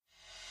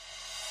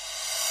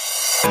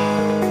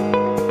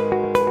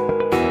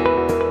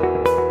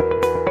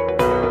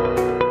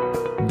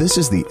This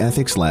is the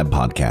Ethics Lab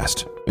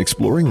podcast,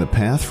 exploring the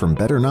path from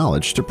better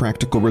knowledge to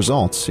practical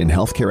results in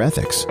healthcare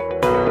ethics.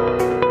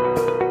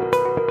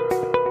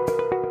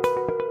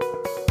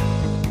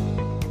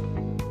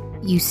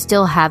 You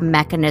still have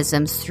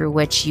mechanisms through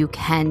which you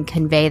can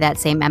convey that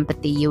same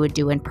empathy you would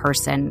do in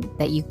person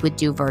that you would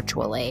do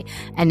virtually.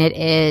 And it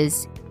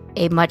is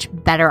a much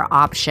better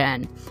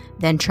option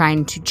than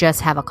trying to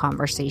just have a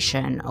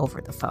conversation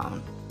over the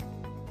phone.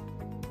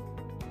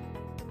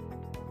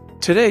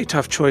 Today,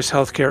 tough choice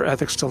healthcare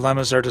ethics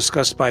dilemmas are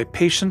discussed by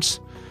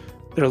patients,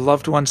 their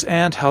loved ones,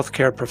 and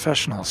healthcare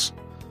professionals.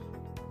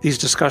 These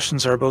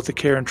discussions are about the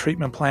care and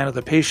treatment plan of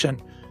the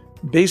patient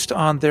based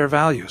on their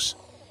values.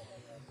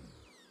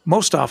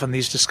 Most often,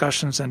 these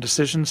discussions and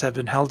decisions have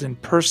been held in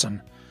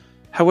person.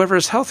 However,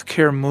 as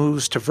healthcare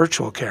moves to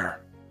virtual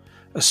care,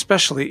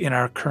 especially in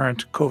our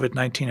current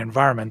COVID-19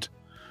 environment,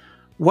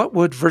 what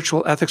would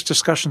virtual ethics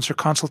discussions or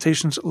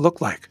consultations look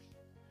like?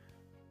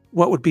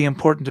 What would be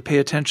important to pay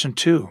attention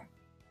to?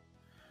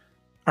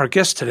 Our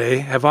guests today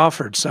have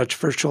offered such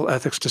virtual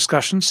ethics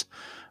discussions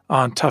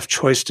on tough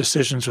choice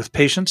decisions with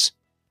patients.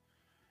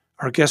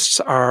 Our guests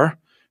are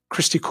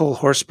Cristie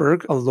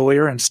Cole-Horsburgh, a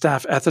lawyer and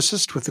staff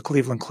ethicist with the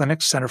Cleveland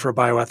Clinic Center for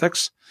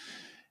Bioethics,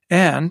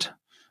 and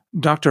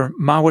Dr.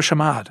 Mahwish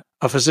Ahmad,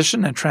 a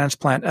physician and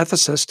transplant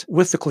ethicist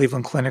with the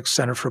Cleveland Clinic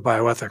Center for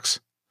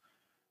Bioethics.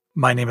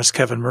 My name is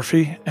Kevin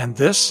Murphy, and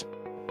this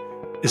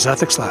is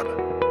Ethics Lab.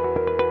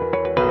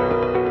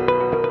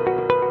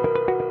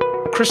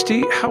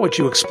 Cristie, how would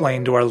you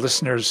explain to our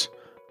listeners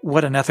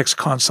what an ethics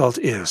consult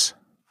is?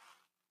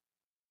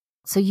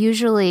 So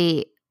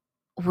usually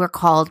we're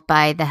called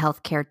by the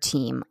healthcare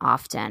team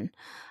often,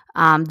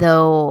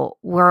 though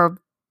we're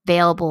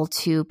available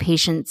to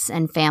patients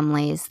and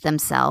families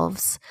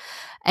themselves.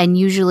 And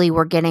usually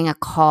we're getting a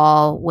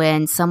call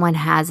when someone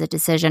has a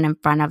decision in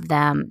front of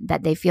them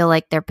that they feel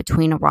like they're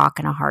between a rock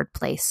and a hard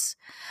place.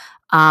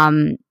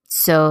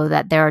 So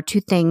that there are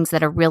two things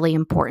that are really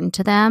important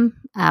to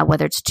them,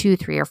 whether it's 2,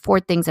 3, or 4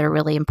 things that are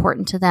really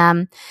important to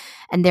them.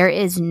 And there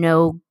is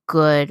no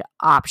good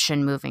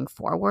option moving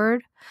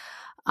forward.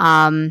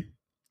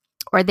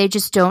 Or they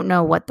just don't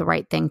know what the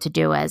right thing to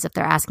do is, if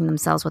they're asking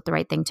themselves what the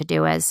right thing to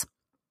do is.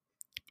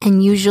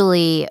 And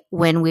usually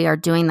when we are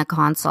doing the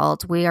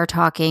consult, we are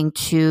talking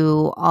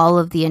to all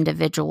of the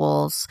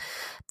individuals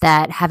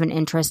that have an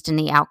interest in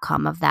the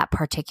outcome of that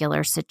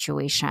particular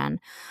situation.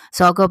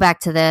 So I'll go back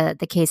to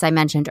the case I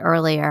mentioned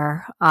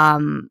earlier.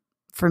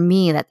 For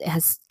me, that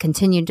has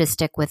continued to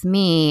stick with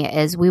me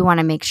is we want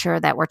to make sure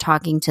that we're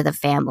talking to the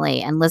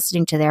family and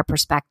listening to their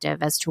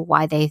perspective as to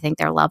why they think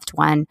their loved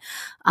one,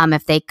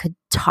 if they could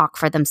talk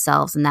for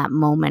themselves in that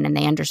moment and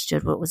they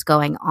understood what was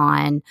going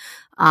on,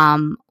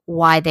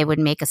 why they would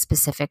make a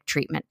specific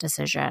treatment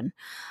decision.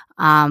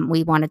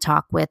 We want to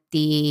talk with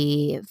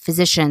the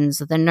physicians,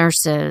 the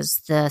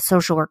nurses, the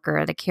social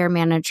worker, the care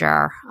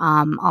manager,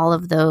 all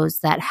of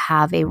those that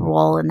have a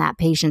role in that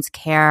patient's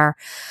care,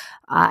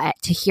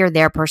 to hear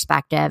their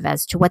perspective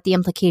as to what the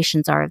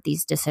implications are of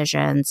these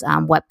decisions,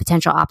 what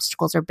potential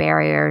obstacles or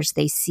barriers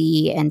they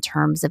see in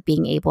terms of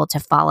being able to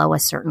follow a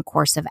certain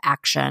course of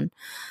action.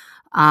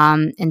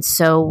 And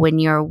so when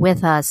you're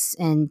with us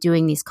and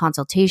doing these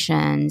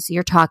consultations,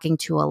 you're talking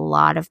to a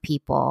lot of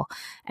people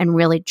and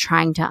really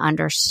trying to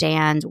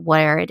understand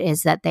where it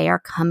is that they are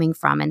coming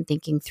from and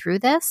thinking through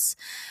this.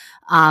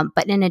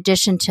 But in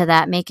addition to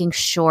that, making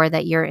sure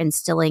that you're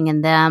instilling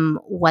in them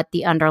what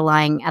the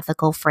underlying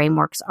ethical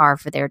frameworks are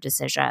for their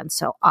decisions.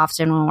 So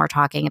often when we're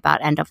talking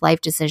about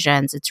end-of-life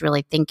decisions, it's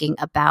really thinking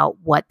about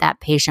what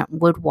that patient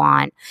would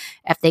want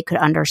if they could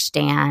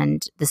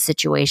understand the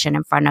situation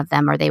in front of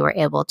them or they were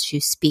able to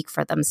speak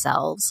for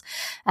themselves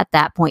at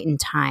that point in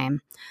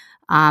time.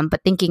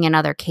 But thinking in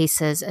other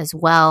cases as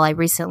well, I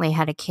recently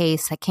had a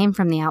case that came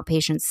from the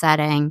outpatient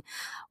setting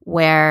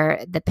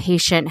where the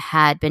patient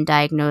had been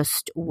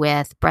diagnosed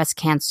with breast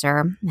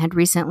cancer, had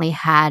recently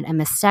had a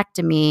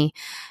mastectomy,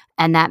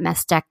 and that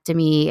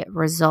mastectomy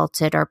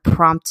resulted or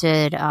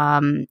prompted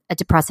a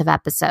depressive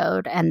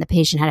episode. And the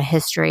patient had a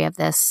history of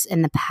this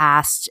in the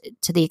past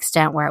to the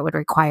extent where it would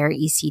require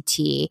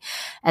ECT.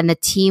 And the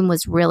team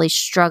was really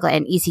struggling,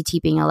 and ECT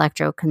being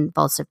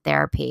electroconvulsive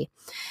therapy.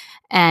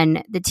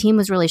 And the team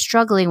was really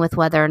struggling with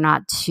whether or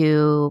not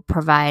to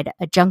provide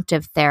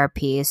adjunctive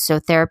therapies, so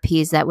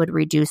therapies that would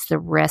reduce the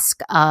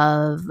risk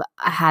of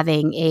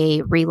having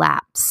a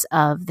relapse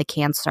of the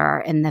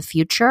cancer in the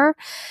future,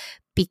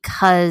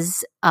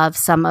 because of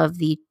some of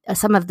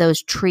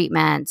those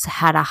treatments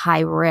had a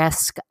high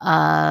risk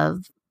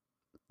of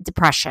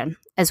depression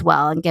as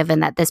well. And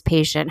given that this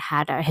patient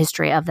had a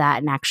history of that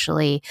and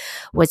actually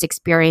was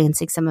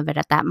experiencing some of it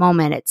at that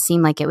moment, it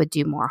seemed like it would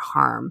do more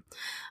harm.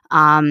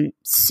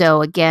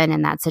 So again,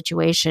 in that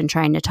situation,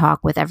 trying to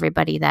talk with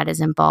everybody that is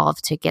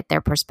involved to get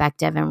their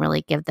perspective and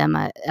really give them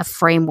a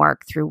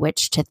framework through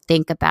which to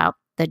think about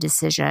the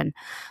decision.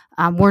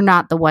 We're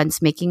not the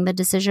ones making the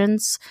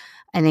decisions.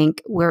 I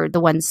think we're the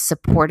ones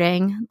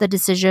supporting the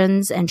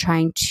decisions and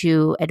trying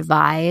to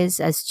advise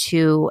as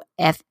to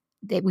if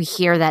we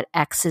hear that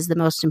X is the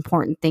most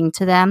important thing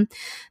to them,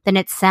 then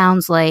it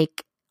sounds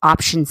like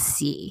option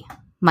C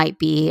might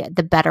be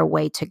the better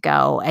way to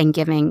go, and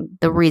giving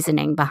the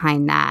reasoning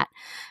behind that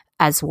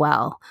as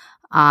well.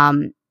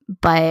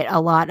 But a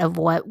lot of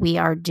what we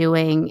are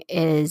doing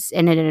is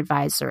in an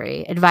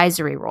advisory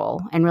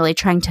role, and really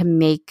trying to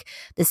make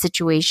the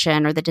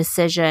situation or the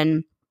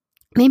decision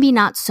maybe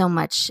not so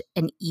much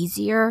an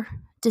easier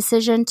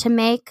decision to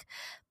make,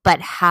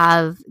 but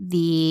have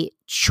the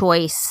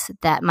choice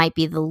that might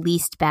be the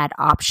least bad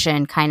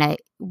option kind of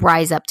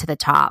rise up to the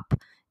top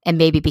and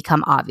maybe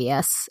become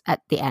obvious at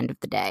the end of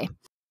the day.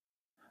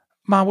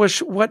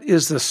 Mahwish, what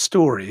is the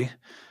story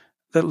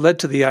that led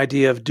to the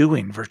idea of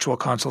doing virtual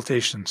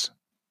consultations?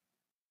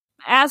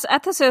 As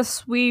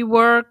ethicists, we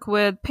work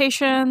with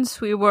patients,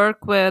 we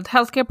work with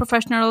healthcare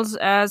professionals,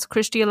 as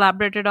Cristie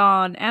elaborated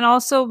on, and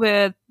also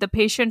with the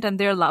patient and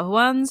their loved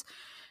ones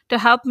to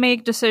help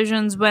make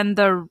decisions when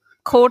the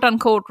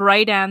quote-unquote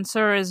right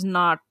answer is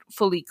not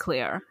fully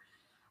clear.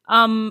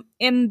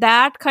 In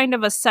that kind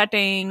of a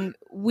setting,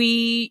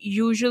 we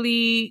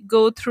usually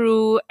go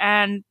through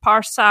and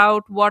parse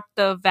out what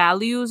the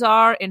values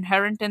are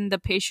inherent in the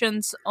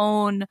patient's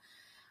own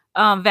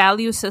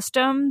value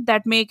system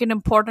that make it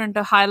important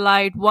to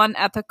highlight one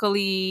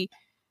ethically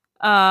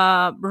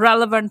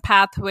relevant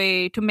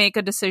pathway to make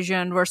a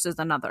decision versus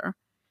another.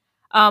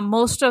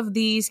 Most of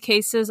these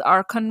cases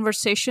are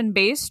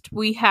conversation-based.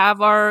 We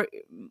have our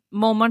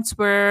moments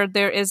where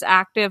there is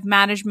active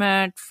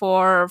management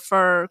for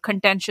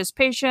contentious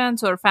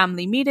patients or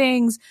family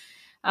meetings.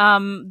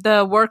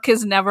 The work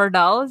is never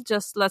dull,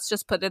 let's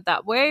just put it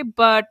that way.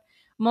 But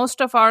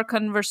most of our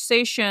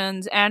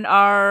conversations and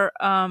our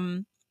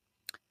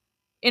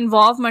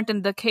involvement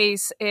in the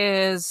case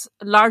is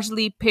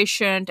largely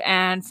patient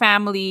and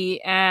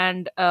family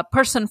and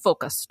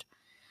person-focused.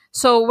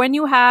 So when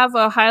you have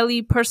a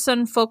highly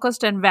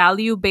person-focused and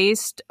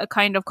value-based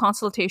kind of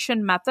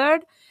consultation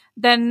method,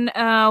 then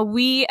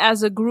we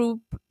as a group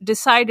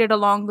decided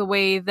along the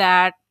way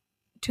that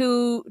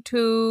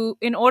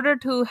in order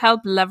to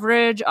help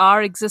leverage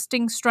our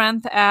existing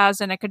strength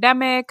as an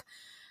academic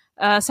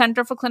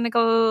Center for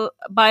Clinical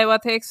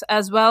Bioethics,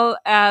 as well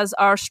as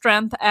our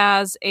strength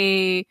as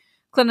a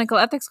clinical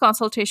ethics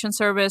consultation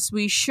service,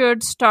 we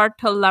should start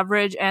to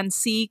leverage and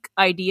seek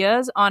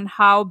ideas on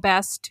how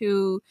best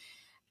to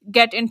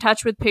get in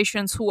touch with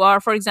patients who are,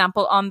 for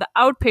example, on the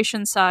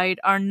outpatient side,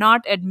 are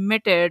not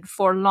admitted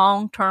for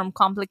long-term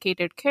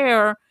complicated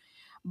care,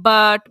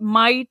 but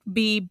might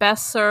be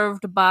best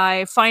served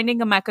by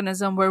finding a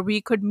mechanism where we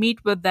could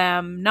meet with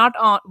them, not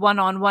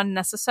one-on-one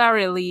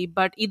necessarily,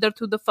 but either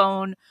through the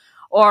phone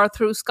or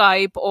through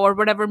Skype or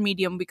whatever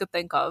medium we could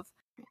think of.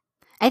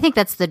 I think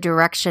that's the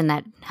direction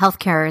that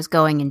healthcare is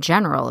going in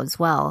general as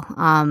well.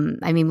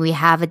 We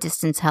have a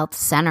distance health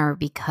center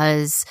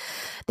because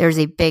there's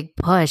a big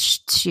push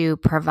to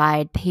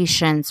provide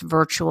patients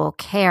virtual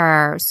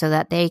care so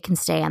that they can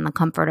stay in the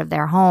comfort of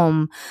their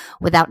home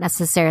without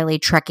necessarily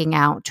trekking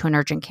out to an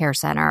urgent care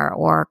center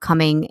or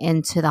coming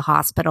into the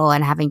hospital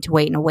and having to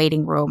wait in a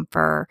waiting room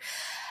for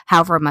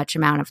however much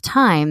amount of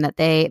time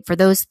that for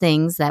those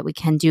things that we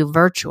can do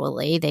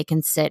virtually, they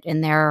can sit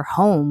in their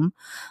home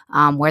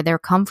where they're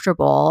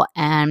comfortable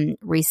and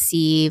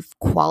receive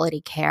quality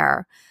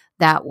care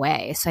that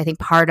way. So I think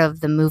part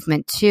of the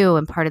movement too,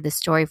 and part of the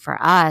story for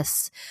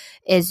us,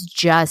 is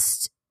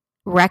just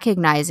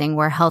recognizing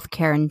where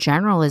healthcare in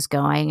general is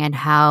going and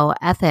how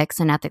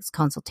ethics and ethics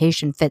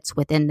consultation fits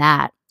within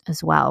that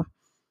as well.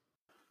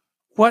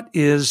 What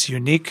is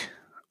unique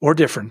or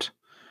different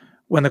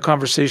when the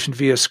conversation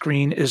via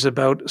screen is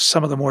about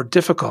some of the more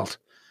difficult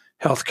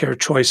healthcare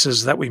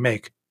choices that we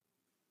make?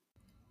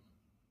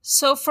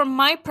 So from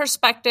my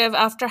perspective,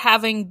 after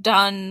having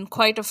done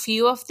quite a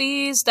few of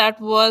these,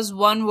 that was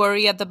one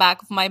worry at the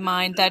back of my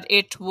mind, that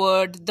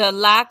the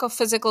lack of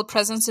physical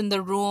presence in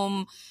the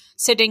room,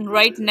 sitting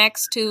right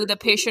next to the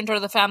patient or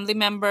the family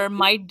member,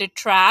 might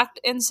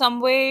detract in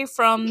some way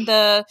from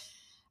the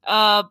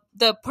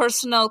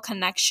personal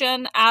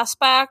connection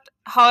aspect.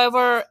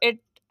 However, it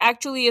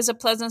actually is a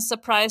pleasant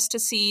surprise to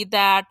see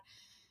that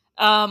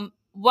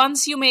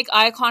once you make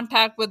eye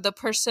contact with the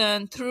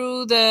person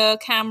through the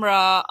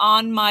camera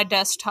on my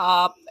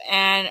desktop,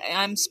 and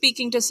I'm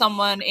speaking to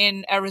someone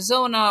in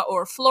Arizona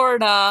or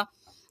Florida,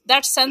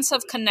 that sense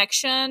of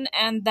connection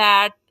and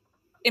that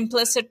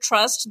implicit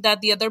trust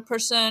that the other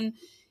person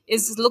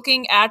is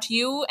looking at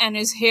you and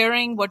is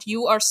hearing what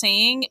you are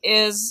saying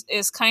is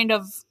kind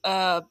of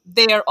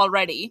there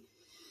already.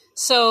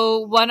 So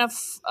one of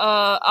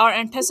our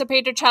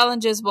anticipated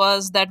challenges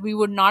was that we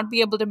would not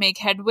be able to make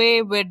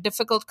headway with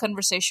difficult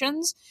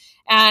conversations.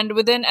 And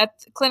within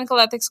clinical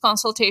ethics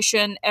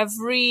consultation,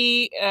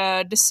 every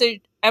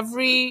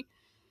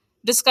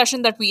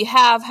discussion that we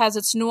have has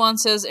its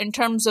nuances in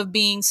terms of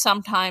being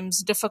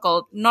sometimes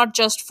difficult, not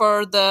just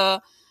for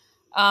the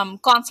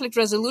conflict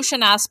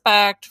resolution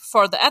aspect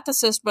for the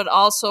ethicist, but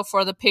also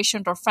for the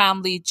patient or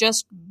family,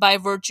 just by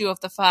virtue of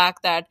the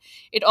fact that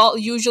it all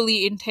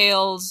usually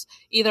entails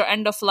either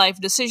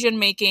end-of-life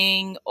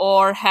decision-making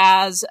or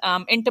has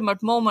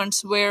intimate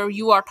moments where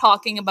you are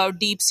talking about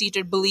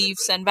deep-seated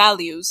beliefs and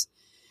values.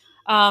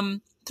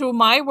 through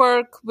my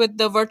work with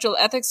the virtual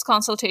ethics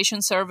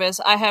consultation service,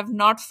 I have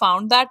not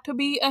found that to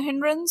be a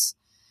hindrance.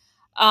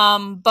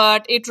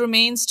 But it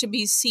remains to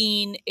be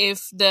seen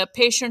if the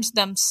patients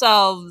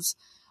themselves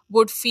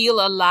would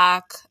feel a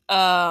lack,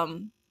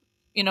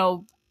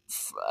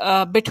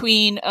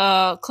 between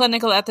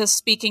clinical ethicist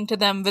speaking to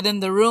them within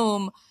the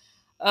room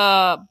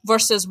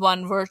versus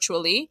one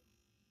virtually.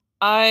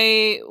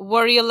 I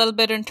worry a little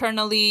bit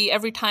internally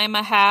every time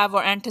I have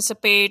or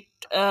anticipate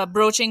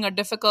broaching a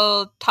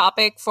difficult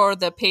topic for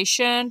the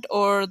patient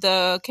or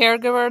the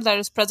caregiver that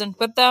is present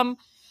with them.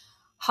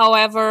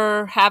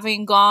 However,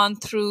 having gone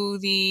through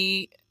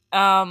the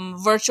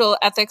virtual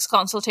ethics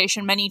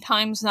consultation many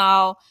times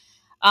now,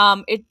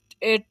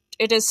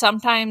 it is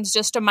sometimes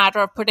just a matter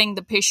of putting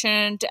the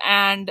patient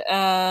and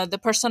the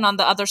person on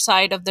the other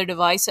side of the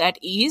device at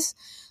ease,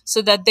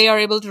 so that they are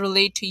able to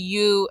relate to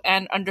you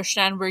and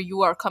understand where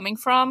you are coming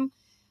from.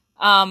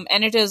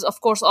 And it is, of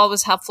course,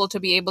 always helpful to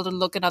be able to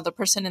look another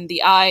person in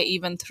the eye,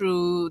 even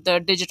through the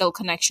digital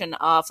connection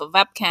of a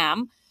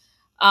webcam.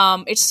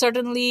 It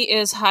certainly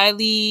is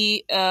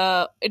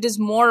it is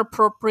more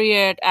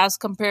appropriate as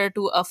compared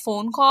to a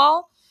phone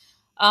call,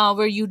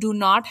 where you do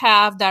not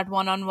have that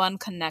one-on-one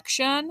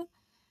connection.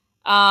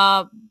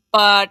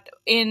 But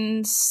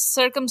in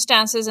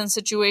circumstances and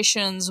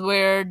situations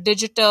where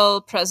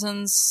digital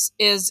presence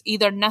is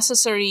either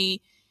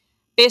necessary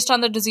based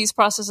on the disease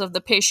process of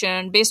the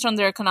patient, based on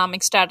their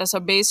economic status, or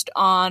based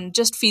on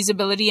just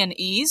feasibility and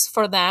ease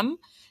for them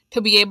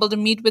to be able to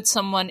meet with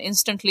someone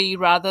instantly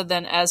rather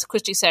than, as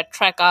Cristie said,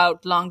 trek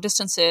out long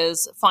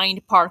distances,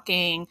 find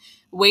parking,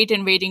 wait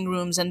in waiting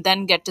rooms, and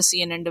then get to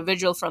see an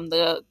individual from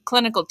the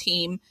clinical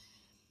team,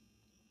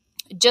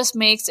 just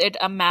makes it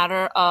a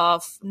matter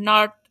of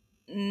not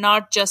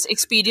just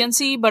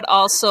expediency, but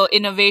also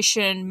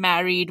innovation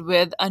married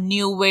with a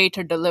new way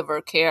to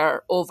deliver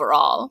care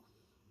overall.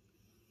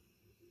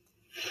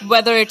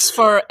 Whether it's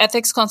for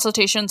ethics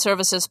consultation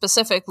services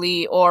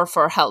specifically or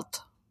for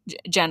health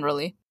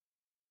generally.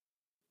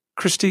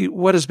 Cristie,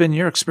 what has been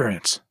your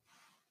experience?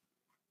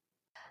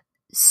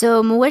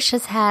 So Mahwish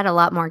has had a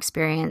lot more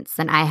experience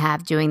than I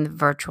have doing the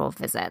virtual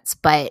visits,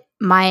 but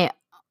my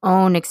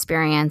own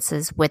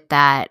experiences with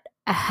that,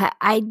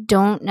 I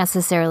don't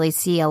necessarily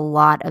see a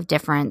lot of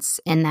difference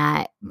in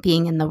that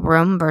being in the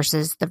room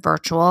versus the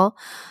virtual.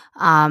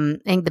 I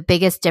think the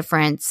biggest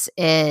difference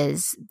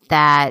is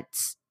that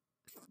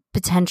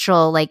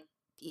potential, like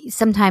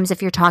sometimes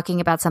if you're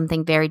talking about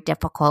something very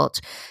difficult,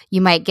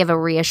 you might give a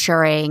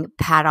reassuring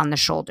pat on the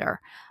shoulder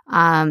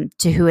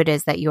to who it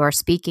is that you are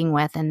speaking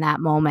with in that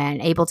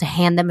moment, able to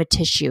hand them a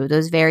tissue,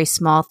 those very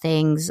small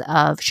things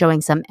of showing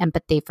some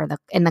empathy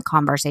in the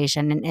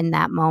conversation and in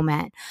that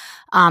moment.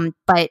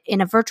 But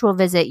in a virtual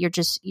visit,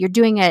 you're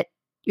doing it.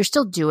 You're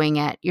still doing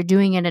it. You're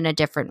doing it in a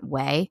different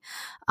way.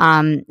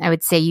 I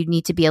would say you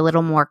need to be a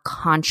little more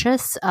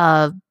conscious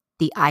of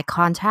the eye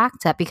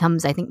contact. That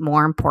becomes, I think,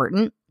 more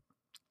important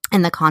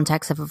in the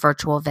context of a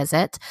virtual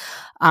visit,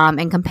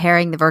 and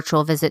comparing the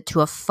virtual visit to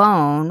a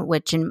phone,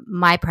 which in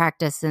my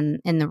practice in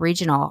our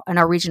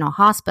regional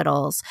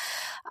hospitals,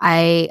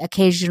 I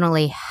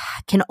occasionally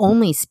can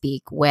only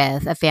speak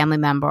with a family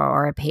member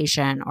or a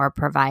patient or a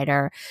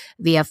provider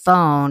via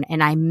phone,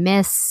 and I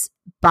miss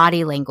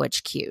body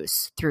language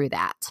cues through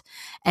that.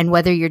 And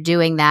whether you're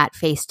doing that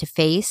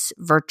face-to-face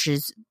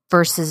versus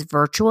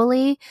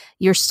virtually,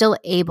 you're still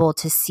able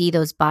to see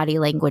those body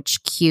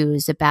language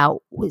cues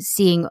about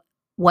seeing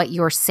what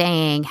you're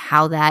saying,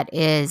 how that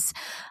is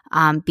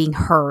being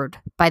heard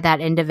by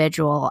that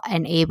individual,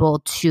 and able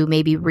to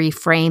maybe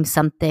reframe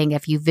something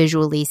if you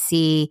visually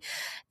see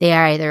they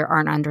either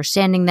aren't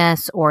understanding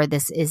this or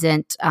this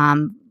isn't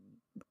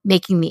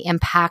making the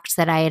impact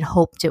that I had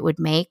hoped it would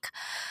make.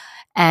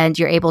 And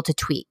you're able to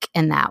tweak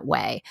in that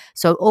way.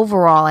 So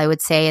overall, I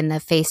would say in the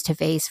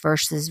face-to-face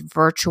versus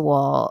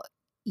virtual,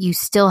 you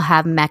still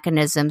have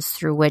mechanisms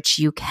through which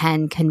you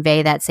can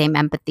convey that same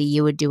empathy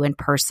you would do in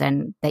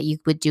person that you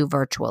would do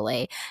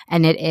virtually.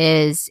 And it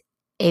is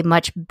a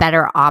much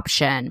better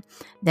option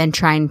than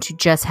trying to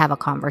just have a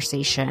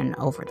conversation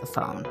over the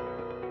phone.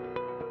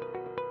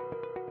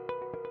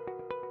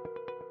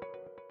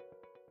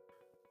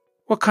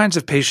 What kinds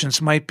of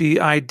patients might be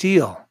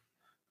ideal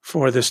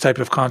for this type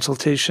of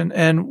consultation,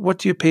 and what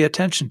do you pay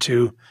attention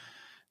to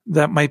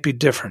that might be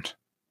different?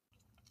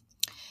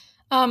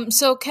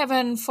 So,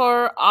 Kevin,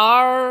 for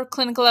our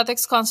clinical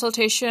ethics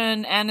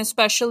consultation, and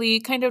especially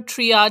kind of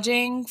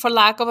triaging, for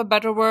lack of a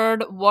better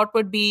word, what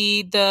would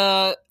be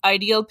the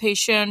ideal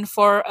patient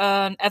for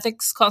an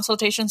ethics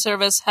consultation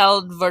service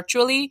held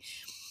virtually,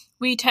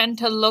 we tend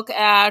to look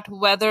at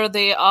whether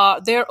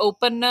their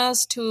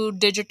openness to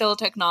digital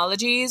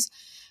technologies,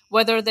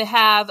 whether they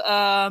have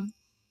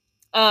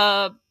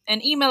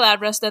an email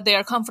address that they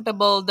are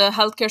comfortable the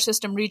healthcare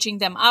system reaching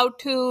them out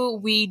to.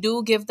 We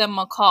do give them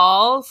a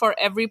call for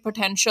every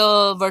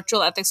potential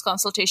virtual ethics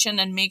consultation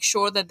and make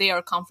sure that they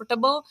are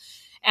comfortable.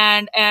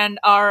 And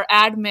our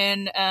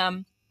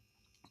admin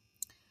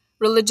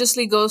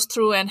religiously goes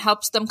through and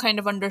helps them kind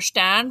of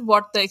understand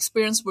what the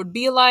experience would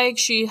be like.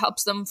 She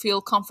helps them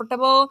feel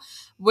comfortable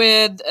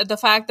with the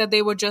fact that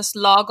they would just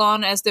log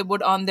on as they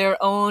would on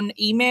their own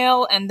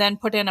email and then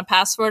put in a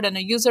password and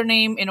a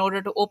username in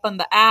order to open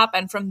the app.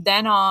 And from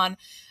then on,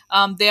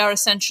 they are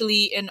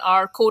essentially in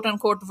our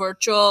quote-unquote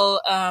virtual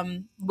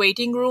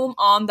waiting room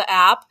on the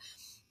app.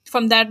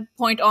 From that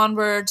point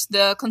onwards,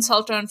 the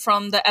consultant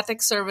from the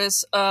ethics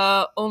service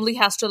only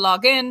has to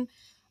log in,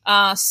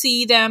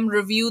 see them,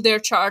 review their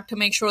chart to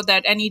make sure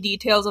that any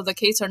details of the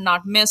case are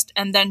not missed,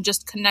 and then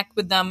just connect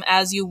with them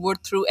as you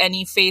would through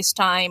any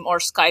FaceTime or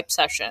Skype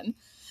session.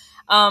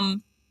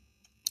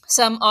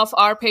 Some of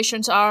our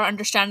patients are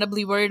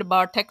understandably worried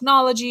about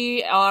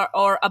technology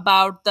or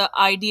about the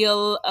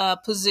ideal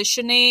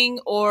positioning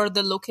or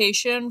the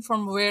location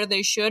from where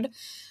they should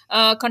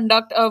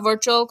conduct a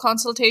virtual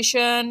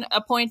consultation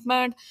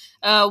appointment.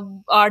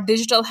 Our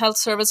digital health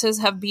services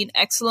have been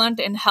excellent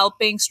in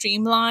helping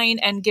streamline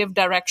and give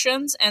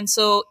directions. And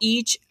so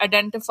each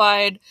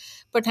identified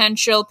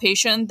potential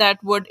patient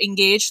that would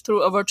engage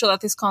through a virtual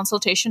ethics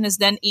consultation is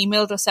then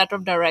emailed a set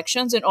of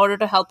directions in order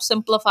to help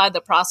simplify the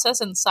process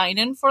and sign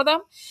in for them.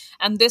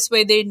 And this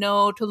way they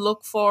know to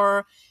look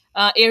for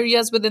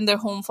areas within their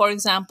home, for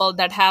example,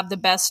 that have the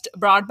best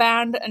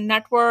broadband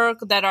network,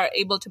 that are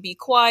able to be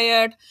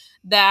quiet,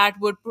 that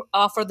would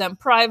offer them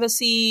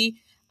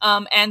privacy,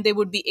 and they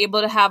would be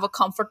able to have a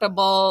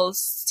comfortable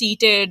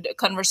seated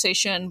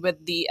conversation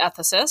with the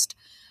ethicist.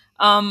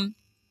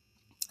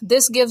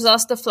 This gives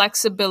us the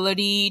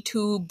flexibility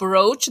to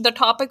broach the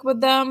topic with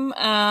them,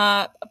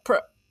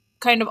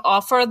 kind of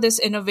offer this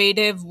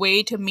innovative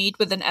way to meet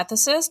with an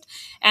ethicist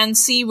and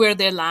see where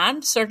they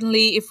land.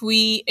 Certainly, if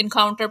we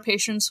encounter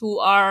patients who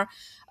are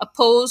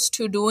opposed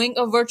to doing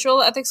a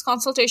virtual ethics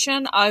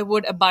consultation, I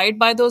would abide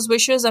by those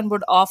wishes and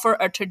would offer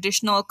a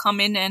traditional come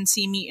in and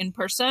see me in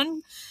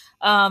person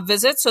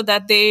visit so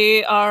that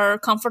they are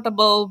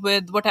comfortable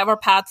with whatever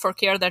path for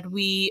care that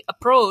we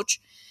approach.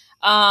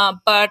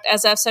 But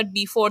as I've said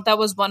before, that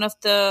was one of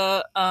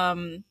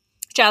the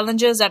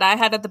challenges that I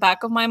had at the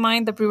back of my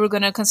mind that we were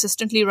going to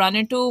consistently run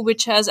into,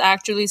 which has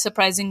actually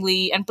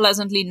surprisingly and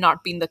pleasantly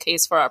not been the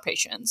case for our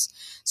patients.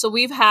 So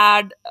we've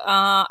had,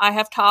 I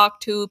have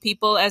talked to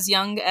people as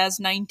young as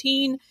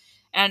 19,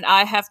 and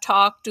I have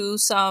talked to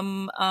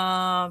some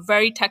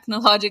very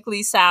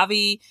technologically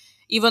savvy,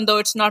 even though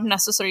it's not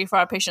necessary for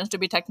our patients to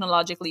be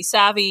technologically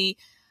savvy,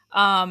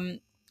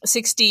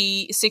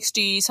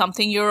 60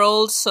 something year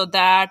olds, so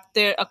that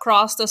they're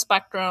across the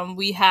spectrum.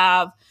 We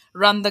have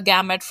run the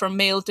gamut from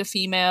male to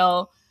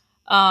female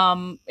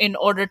in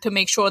order to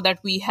make sure that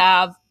we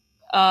have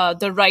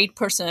the right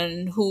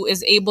person who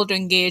is able to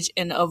engage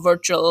in a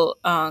virtual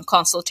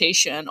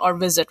consultation or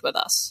visit with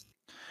us.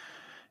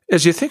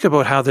 As you think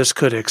about how this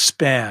could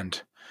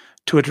expand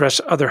to address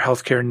other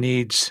healthcare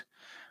needs,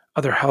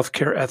 other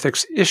healthcare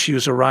ethics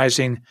issues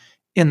arising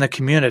in the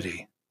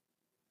community,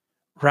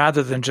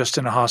 rather than just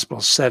in a hospital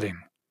setting,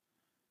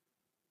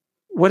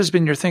 what has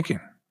been your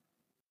thinking?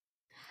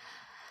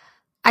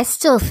 I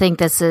still think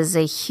this is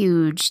a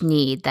huge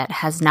need that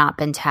has not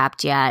been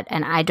tapped yet.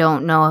 And I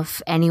don't know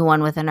if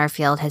anyone within our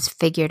field has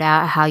figured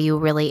out how you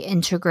really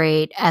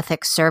integrate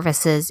ethics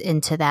services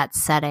into that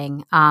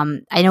setting.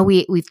 I know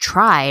we've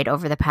tried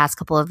over the past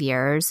couple of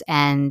years,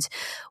 and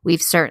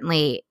we've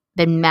certainly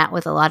been met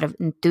with a lot of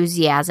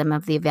enthusiasm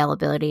of the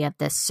availability of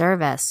this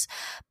service.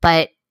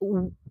 But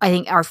I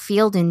think our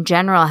field in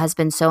general has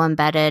been so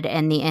embedded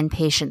in the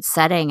inpatient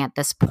setting at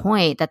this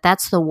point that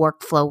that's the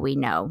workflow we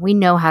know. We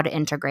know how to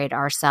integrate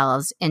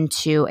ourselves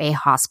into a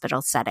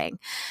hospital setting.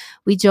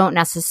 We don't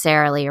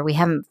necessarily, or we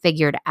haven't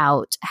figured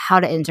out how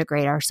to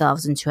integrate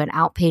ourselves into an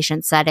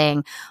outpatient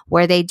setting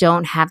where they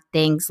don't have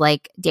things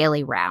like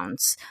daily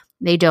rounds.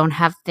 They don't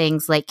have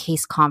things like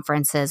case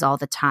conferences all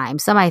the time.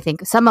 I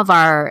think some of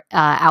our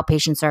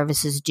outpatient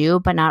services do,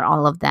 but not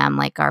all of them,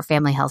 like our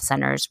family health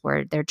centers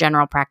where they're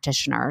general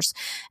practitioners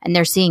and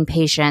they're seeing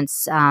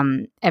patients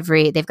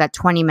they've got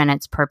 20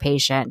 minutes per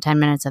patient, 10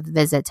 minutes of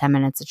visit, 10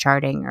 minutes of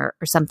charting or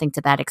something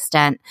to that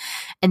extent.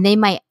 And they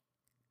might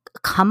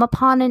come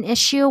upon an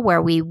issue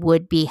where we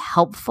would be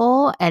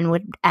helpful and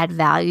would add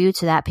value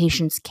to that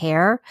patient's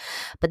care,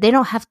 but they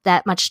don't have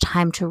that much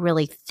time to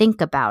really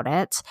think about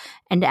it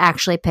and to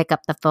actually pick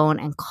up the phone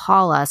and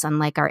call us,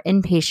 unlike our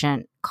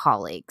inpatient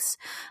colleagues.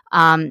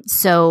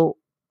 So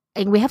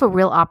we have a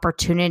real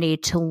opportunity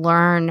to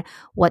learn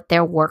what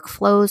their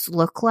workflows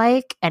look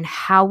like and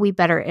how we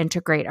better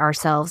integrate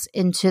ourselves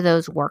into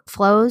those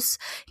workflows.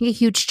 I think a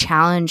huge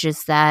challenge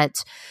is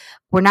that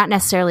we're not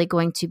necessarily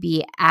going to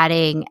be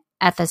adding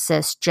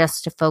ethicists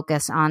just to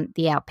focus on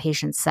the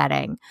outpatient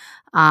setting.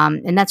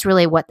 And that's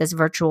really what this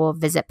virtual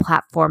visit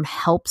platform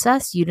helps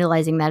us,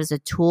 utilizing that as a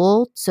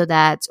tool so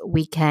that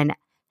we can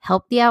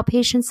help the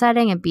outpatient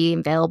setting and be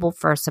available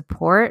for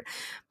support.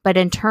 But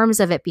in terms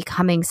of it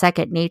becoming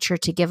second nature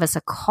to give us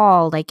a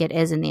call like it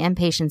is in the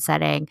inpatient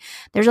setting,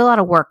 there's a lot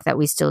of work that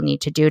we still need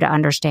to do to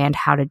understand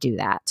how to do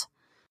that.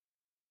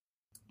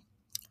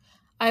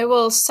 I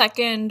will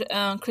second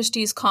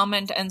Cristie's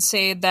comment and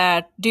say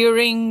that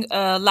during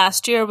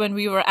last year, when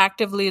we were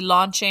actively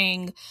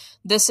launching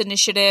this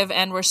initiative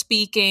and were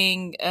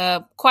speaking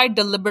quite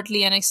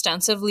deliberately and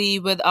extensively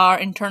with our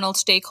internal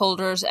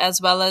stakeholders as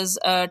well as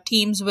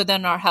teams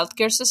within our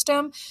healthcare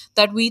system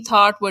that we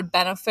thought would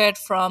benefit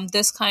from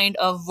this kind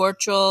of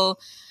virtual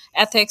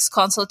ethics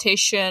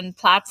consultation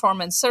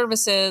platform and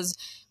services,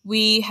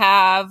 we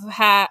have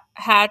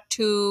had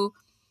to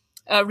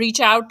reach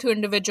out to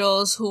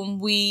individuals whom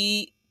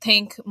we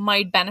think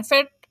might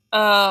benefit,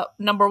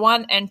 number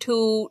one, and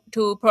two,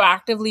 to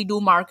proactively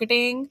do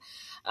marketing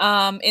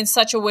in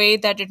such a way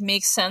that it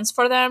makes sense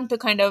for them to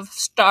kind of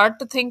start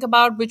to think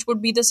about which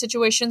would be the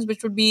situations,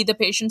 which would be the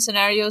patient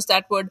scenarios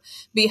that would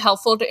be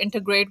helpful to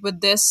integrate with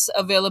this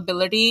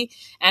availability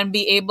and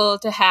be able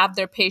to have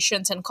their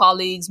patients and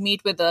colleagues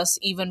meet with us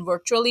even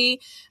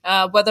virtually,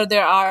 whether they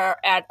are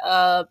at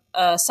a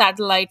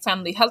satellite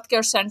family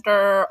healthcare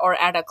center or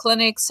at a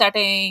clinic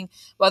setting,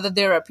 whether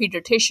they're a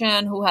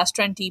pediatrician who has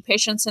 20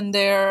 patients in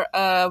their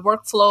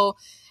workflow.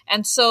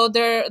 And so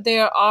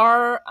there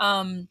are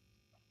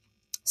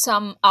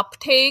some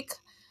uptake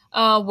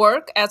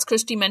work, as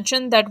Cristie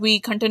mentioned, that we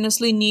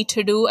continuously need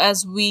to do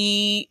as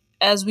we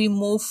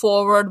move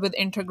forward with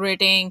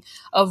integrating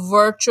a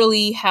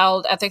virtually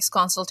held ethics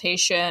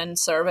consultation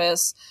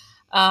service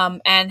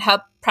and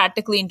help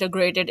practically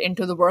integrate it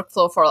into the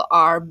workflow for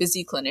our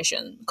busy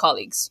clinician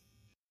colleagues.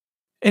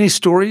 Any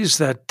stories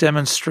that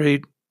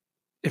demonstrate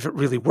if it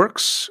really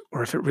works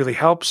or if it really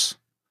helps?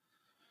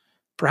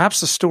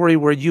 Perhaps a story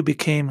where you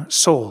became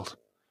sold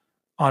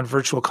on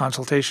virtual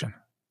consultation.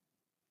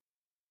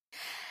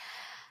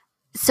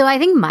 So I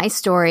think my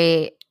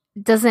story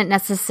doesn't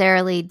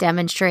necessarily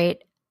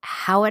demonstrate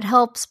how it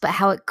helps, but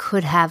how it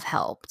could have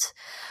helped.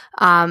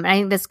 I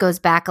think this goes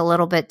back a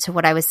little bit to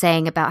what I was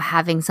saying about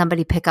having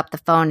somebody pick up the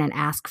phone and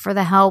ask for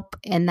the help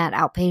in that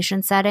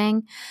outpatient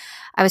setting.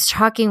 I was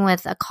talking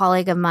with a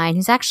colleague of mine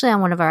who's actually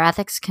on one of our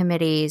ethics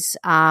committees,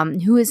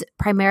 who is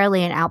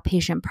primarily an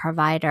outpatient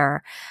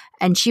provider.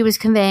 And she was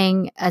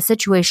conveying a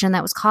situation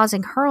that was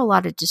causing her a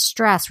lot of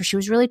distress, where she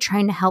was really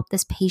trying to help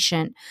this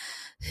patient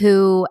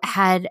who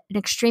had an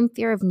extreme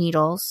fear of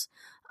needles,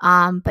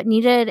 but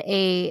needed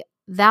a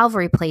valve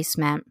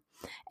replacement.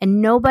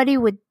 And nobody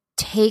would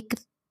take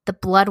the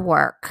blood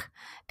work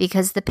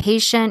because the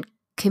patient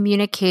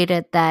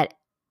communicated that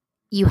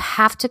you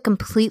have to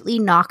completely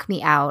knock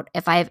me out.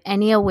 If I have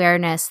any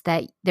awareness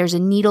that there's a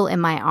needle in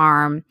my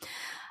arm,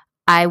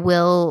 I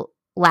will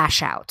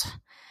lash out.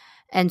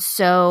 And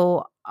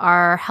so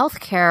our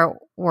healthcare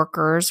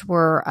workers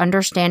were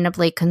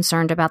understandably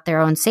concerned about their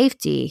own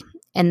safety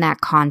in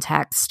that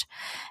context.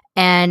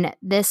 And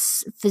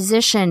this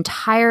physician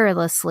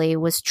tirelessly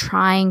was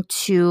trying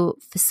to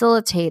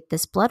facilitate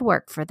this blood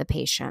work for the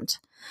patient.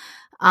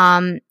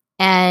 And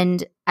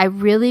I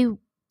really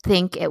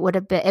think it would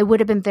have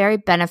been very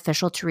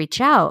beneficial to reach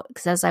out,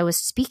 because as I was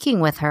speaking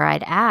with her,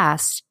 I'd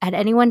asked, had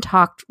anyone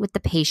talked with the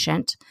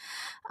patient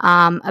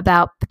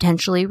about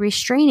potentially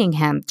restraining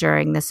him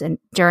during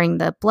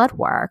the blood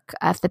work,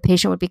 if the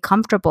patient would be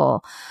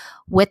comfortable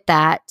with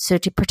that, so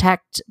to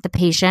protect the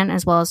patient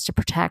as well as to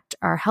protect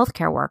our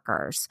healthcare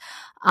workers.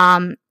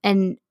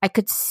 And I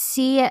could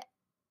see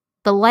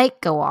the light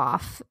go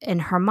off in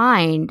her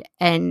mind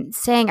and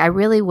saying, I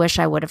really wish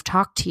I would have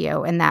talked to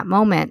you in that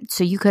moment,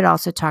 so you could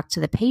also talk to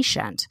the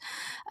patient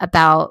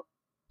about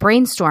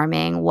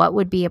brainstorming what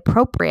would be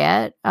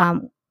appropriate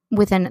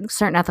within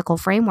certain ethical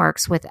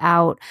frameworks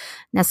without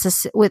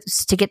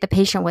to get the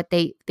patient what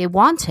they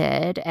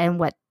wanted and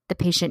what the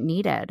patient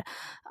needed.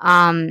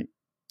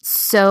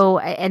 So,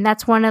 and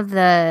that's one of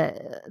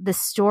the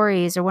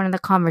stories, or one of the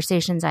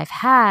conversations I've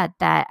had,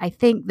 that I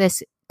think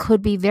this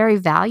could be very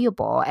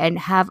valuable and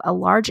have a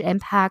large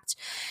impact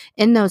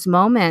in those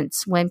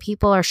moments when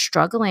people are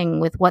struggling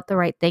with what the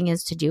right thing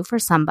is to do for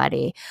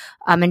somebody.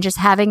 And just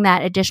having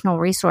that additional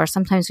resource.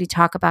 Sometimes we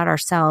talk about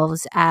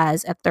ourselves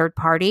as a third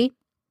party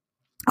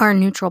or a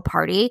neutral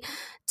party,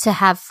 to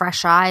have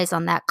fresh eyes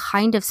on that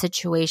kind of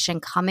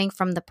situation coming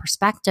from the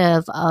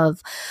perspective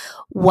of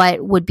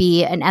what would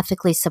be an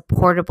ethically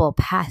supportable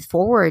path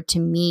forward to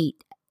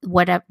meet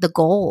what the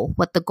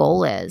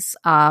goal is,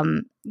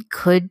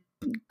 could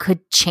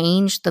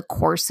change the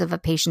course of a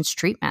patient's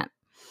treatment.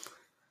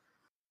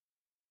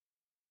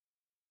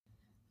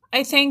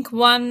 I think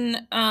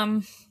one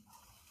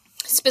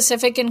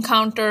specific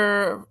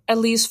encounter, at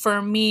least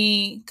for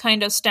me,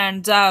 kind of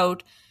stands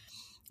out.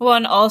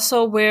 One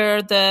also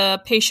where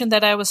the patient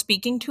that I was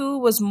speaking to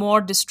was more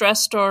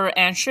distressed or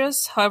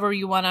anxious, however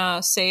you want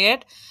to say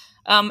it,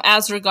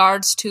 as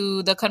regards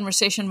to the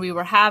conversation we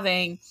were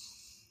having.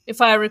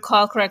 If I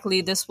recall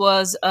correctly, this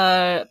was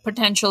a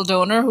potential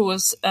donor who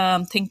was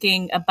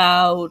thinking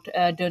about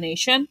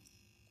donation.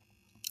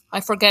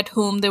 I forget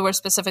whom they were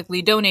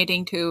specifically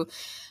donating to.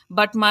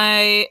 But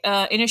my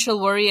initial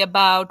worry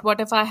about what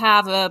if I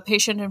have a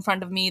patient in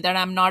front of me that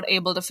I'm not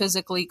able to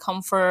physically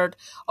comfort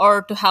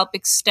or to help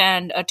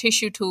extend a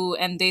tissue to,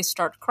 and they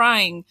start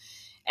crying.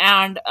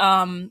 And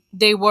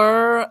they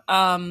were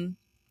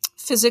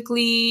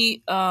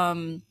physically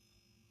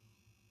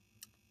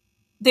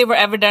they were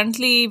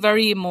evidently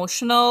very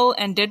emotional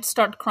and did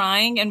start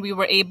crying, and we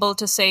were able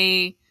to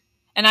say,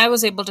 and I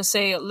was able to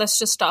say, let's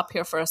just stop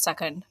here for a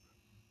second.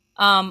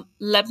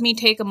 Let me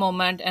take a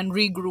moment and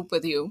regroup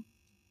with you.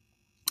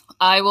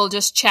 I will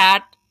just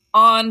chat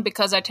on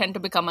because I tend to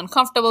become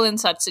uncomfortable in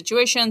such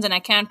situations, and I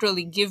can't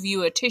really give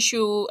you a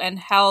tissue and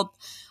help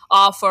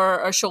offer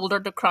a shoulder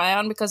to cry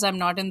on because I'm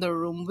not in the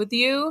room with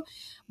you.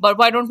 But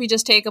why don't we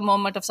just take a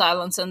moment of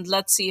silence and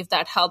let's see if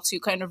that helps you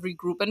kind of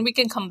regroup, and we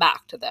can come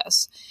back to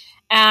this.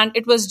 And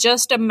it was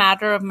just a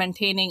matter of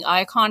maintaining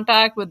eye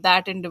contact with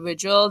that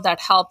individual that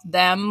helped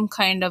them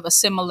kind of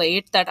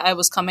assimilate that I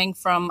was coming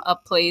from a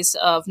place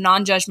of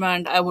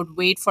non-judgment. I would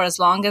wait for as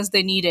long as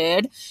they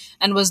needed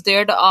and was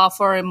there to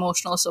offer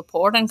emotional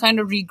support and kind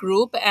of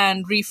regroup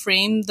and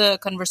reframe the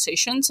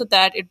conversation so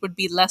that it would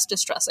be less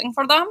distressing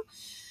for them.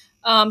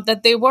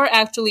 That they were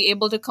actually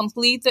able to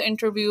complete the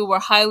interview, were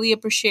highly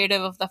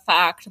appreciative of the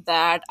fact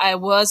that I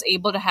was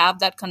able to have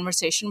that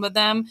conversation with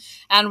them,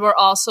 and were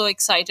also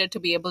excited to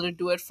be able to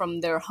do it from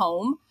their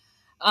home.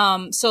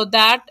 So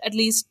that, at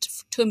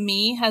least to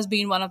me, has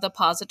been one of the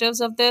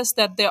positives of this,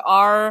 that there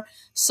are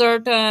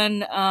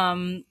certain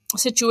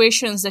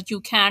situations that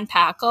you can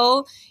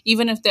tackle,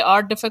 even if there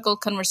are difficult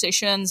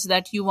conversations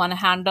that you want to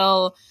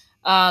handle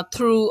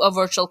through a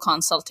virtual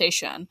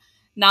consultation.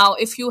 Now,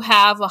 if you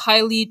have a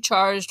highly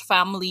charged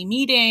family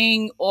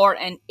meeting or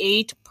an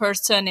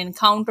 8-person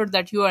encounter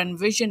that you are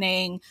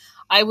envisioning,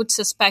 I would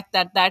suspect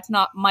that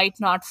might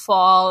not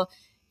fall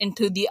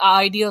into the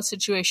ideal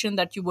situation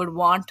that you would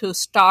want to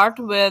start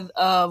with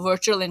a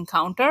virtual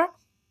encounter.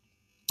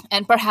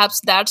 And perhaps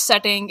that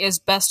setting is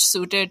best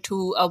suited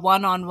to a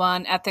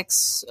one-on-one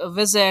ethics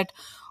visit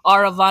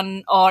or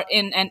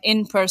in an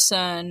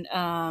in-person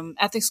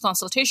ethics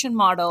consultation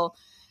model.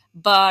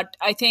 But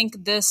I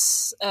think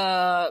this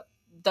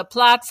the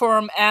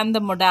platform and the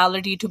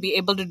modality to be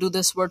able to do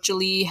this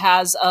virtually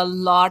has a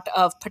lot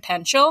of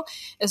potential.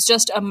 It's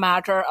just a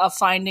matter of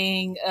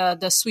finding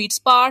the sweet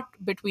spot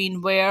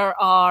between where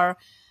our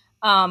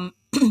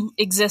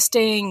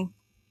existing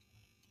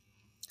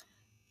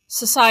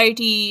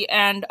society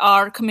and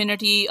our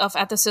community of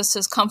ethicists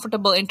is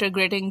comfortable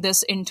integrating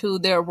this into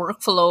their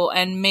workflow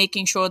and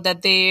making sure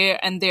that they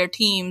and their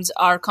teams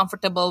are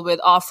comfortable with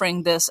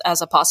offering this as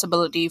a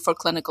possibility for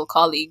clinical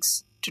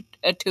colleagues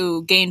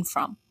to gain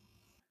from.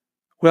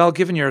 Well,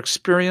 given your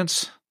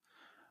experience,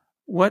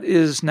 what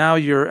is now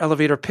your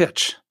elevator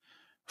pitch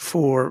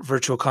for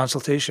virtual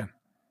consultation?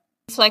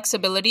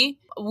 Flexibility.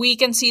 We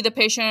can see the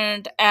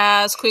patient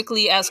as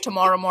quickly as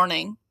tomorrow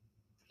morning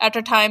at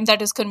a time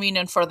that is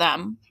convenient for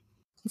them.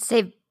 I'd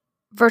say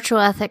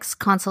virtual ethics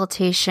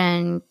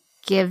consultation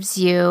gives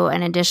you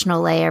an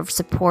additional layer of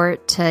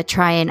support to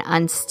try and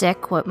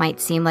unstick what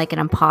might seem like an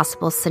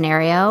impossible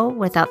scenario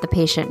without the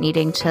patient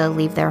needing to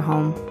leave their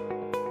home.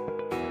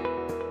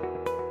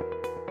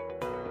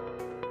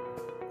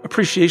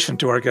 Appreciation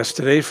to our guests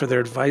today for their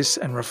advice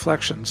and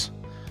reflections.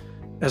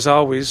 As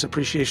always,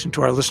 appreciation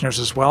to our listeners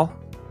as well.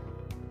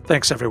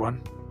 Thanks,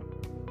 everyone.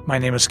 My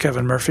name is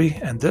Kevin Murphy,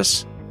 and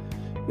this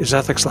is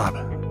Ethics Lab.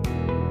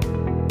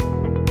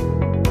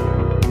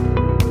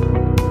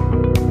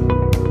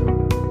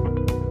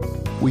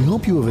 We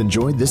hope you have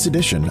enjoyed this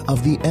edition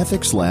of the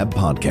Ethics Lab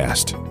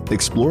podcast,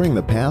 exploring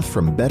the path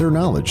from better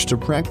knowledge to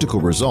practical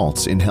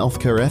results in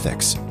healthcare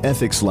ethics.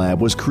 Ethics Lab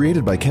was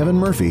created by Kevin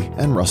Murphy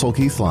and Russell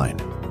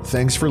Keithline.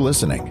 Thanks for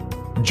listening.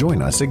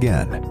 Join us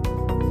again.